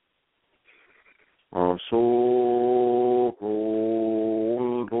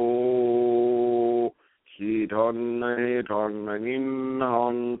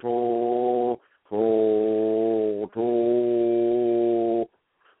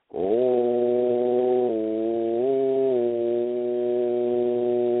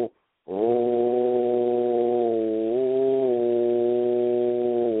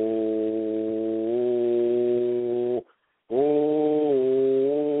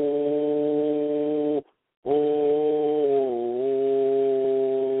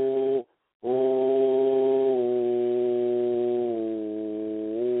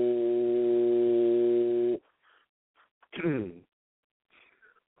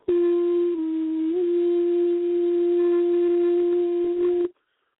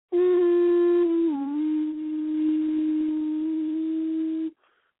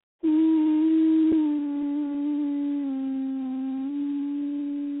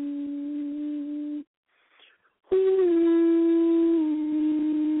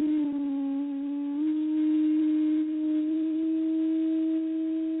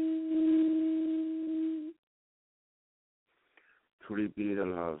 Truly be the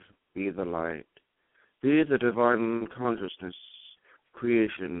love, be the light, be the divine consciousness,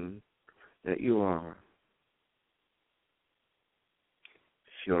 creation that you are.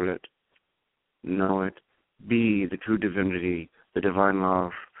 Feel it, know it, be the true divinity, the divine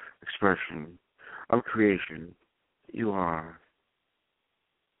love, expression of creation that you are.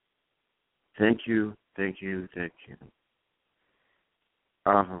 Thank you, thank you, thank you.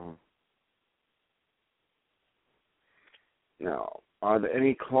 Aho. Now, are there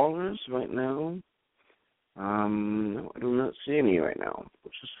any callers right now? No, I do not see any right now,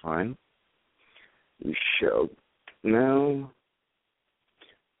 which is fine. We shall now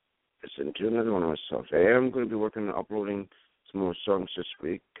listen to another one of myself. I am going to be working on uploading some more songs this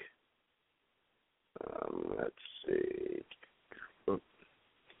week. Let's see.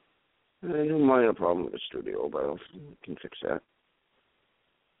 I have a minor problem with the studio, but I can fix that.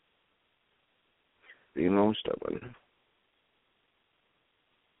 Being all stubborn.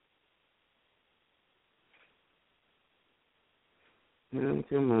 Oh,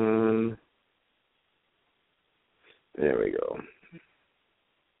 come on. There we go.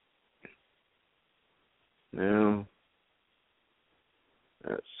 Now,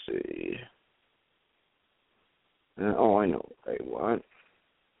 let's see. Oh, I know what I want.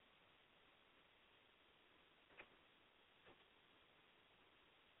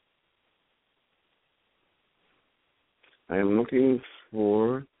 I am looking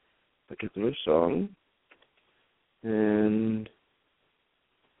for a particular song, and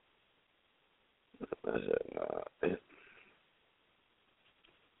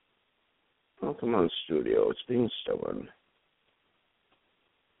oh, come on, studio. It's being stubborn.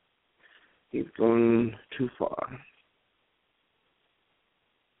 Keep going too far.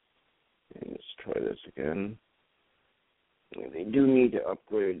 And let's try this again. They do need to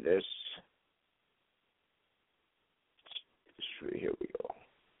upgrade this. Here we go.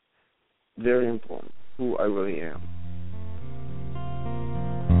 Very important. Who I really am.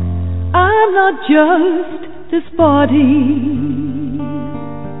 I'm not just this body,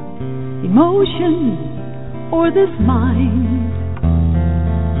 emotion, or this mind.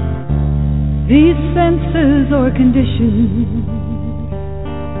 These senses or conditions,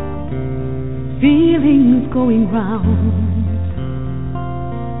 feelings going round.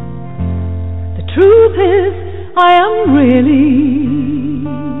 The truth is, I am really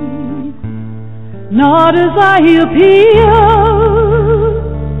not as I appear,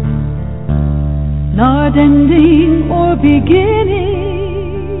 not ending or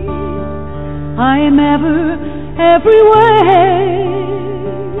beginning. I am ever, everywhere,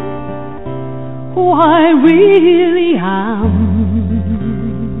 who I really am,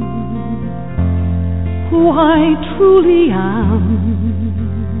 who I truly am.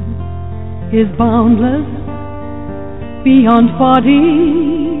 is boundless, beyond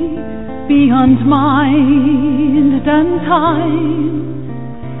body, beyond mind and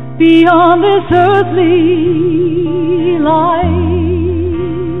time, beyond this earthly life.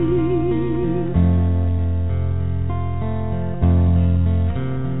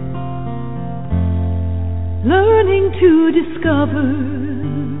 Learning to discover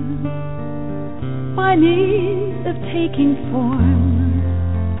by means of taking form,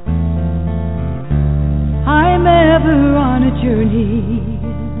 I'm ever on a journey,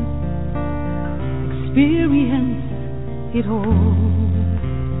 experience it all.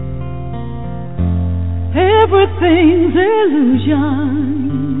 Everything's illusion,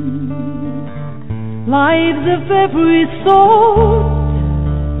 lives of every sort,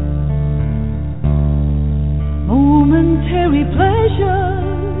 momentary pleasure,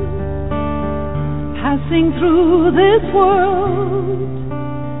 passing through this world.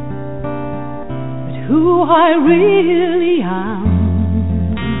 But who I really am,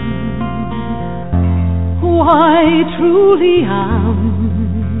 who I truly am,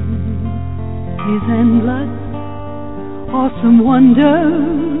 is endless, awesome wonder,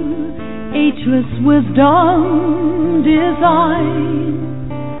 ageless wisdom, design,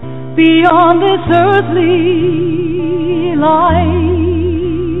 beyond this earthly life.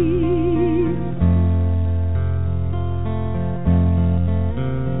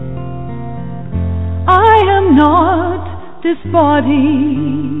 I am not this body,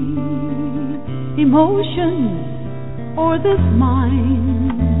 emotions, or this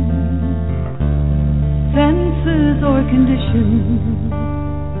mind, senses or conditions,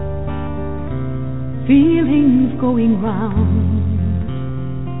 feelings going round.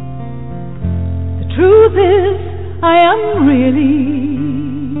 The truth is, I am really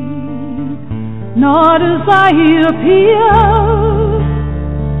not as I appear,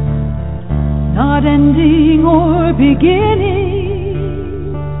 not ending or beginning.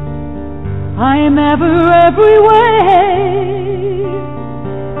 I am ever everywhere,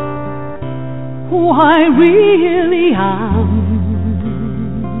 who I really am,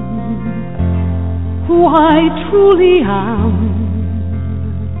 who I truly am,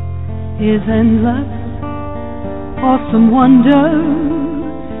 is endless, awesome wonder,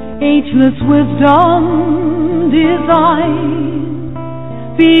 ageless wisdom, design,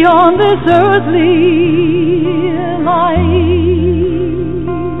 beyond this earthly life,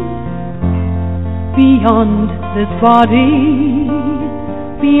 beyond this body,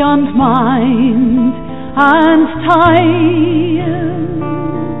 beyond mind and time,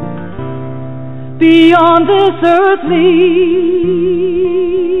 beyond this earthly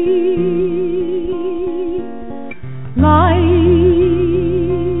life.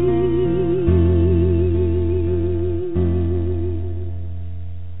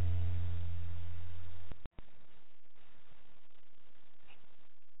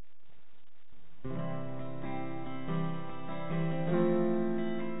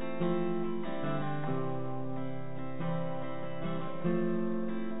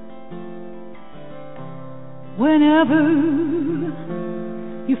 Whenever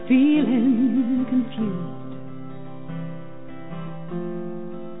you're feeling confused,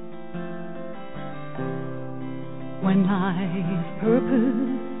 when life's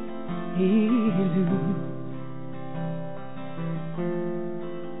purpose eludes,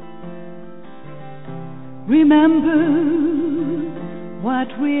 remember what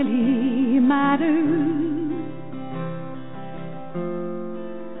really matters.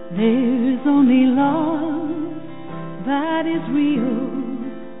 There's only love that is real,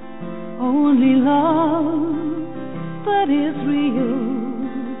 only love that is real,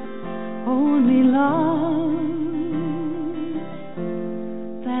 only love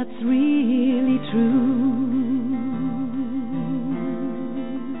that's really true.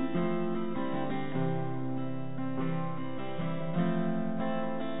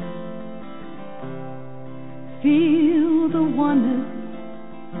 Feel the oneness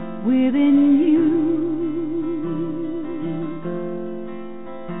within you,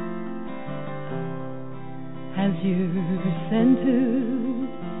 as you're centered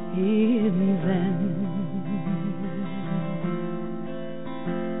in Zen.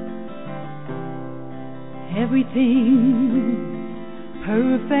 Everything's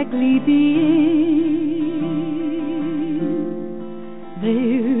perfectly being.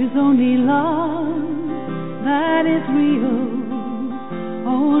 There's only love that is real,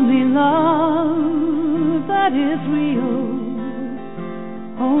 only love that is real,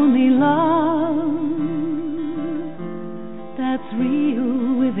 only love that's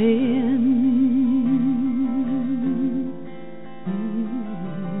real within.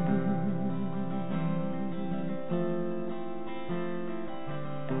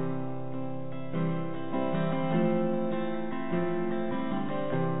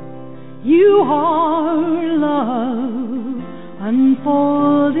 You are love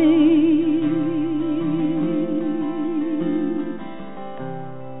unfolding.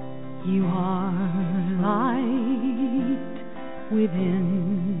 You are light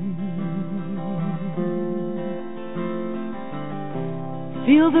within.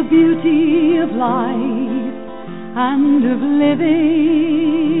 Feel the beauty of life and of living.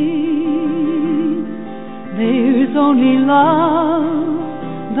 There's only love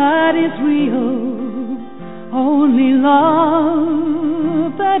that is real, only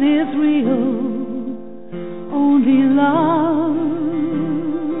love that is real, only love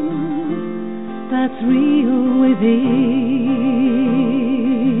that's real within.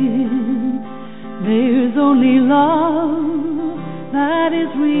 There's only love that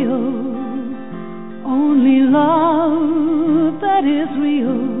is real, only love that is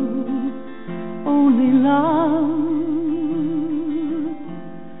real, only love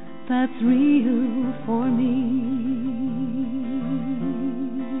that's real for me.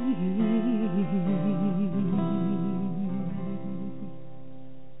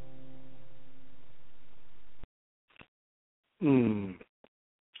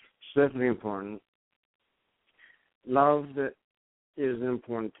 It's definitely important. Love that is an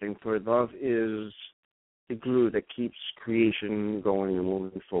important thing, for love is the glue that keeps creation going and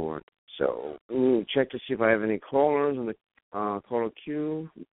moving forward. So let me check to see if I have any callers on the caller queue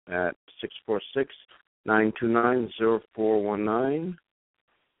at 646-929-0419.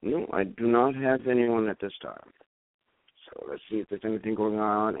 No, I do not have anyone at this time. So let's see if there's anything going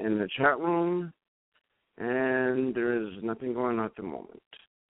on in the chat room. And there is nothing going on at the moment.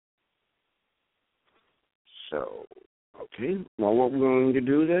 So, okay. Well, what we're going to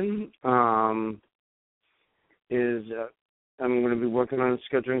do then is I'm going to be working on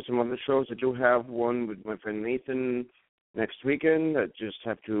scheduling some other shows. I do have one with my friend Nathan next weekend. I just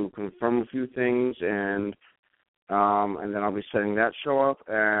have to confirm a few things, and then I'll be setting that show up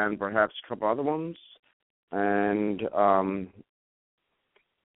and perhaps a couple other ones. And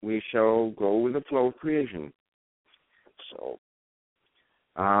we shall go with the flow of creation. So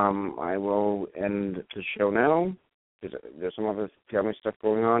I will end the show now. There's some other family stuff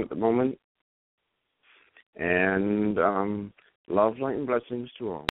going on at the moment. And love, light, and blessings to all.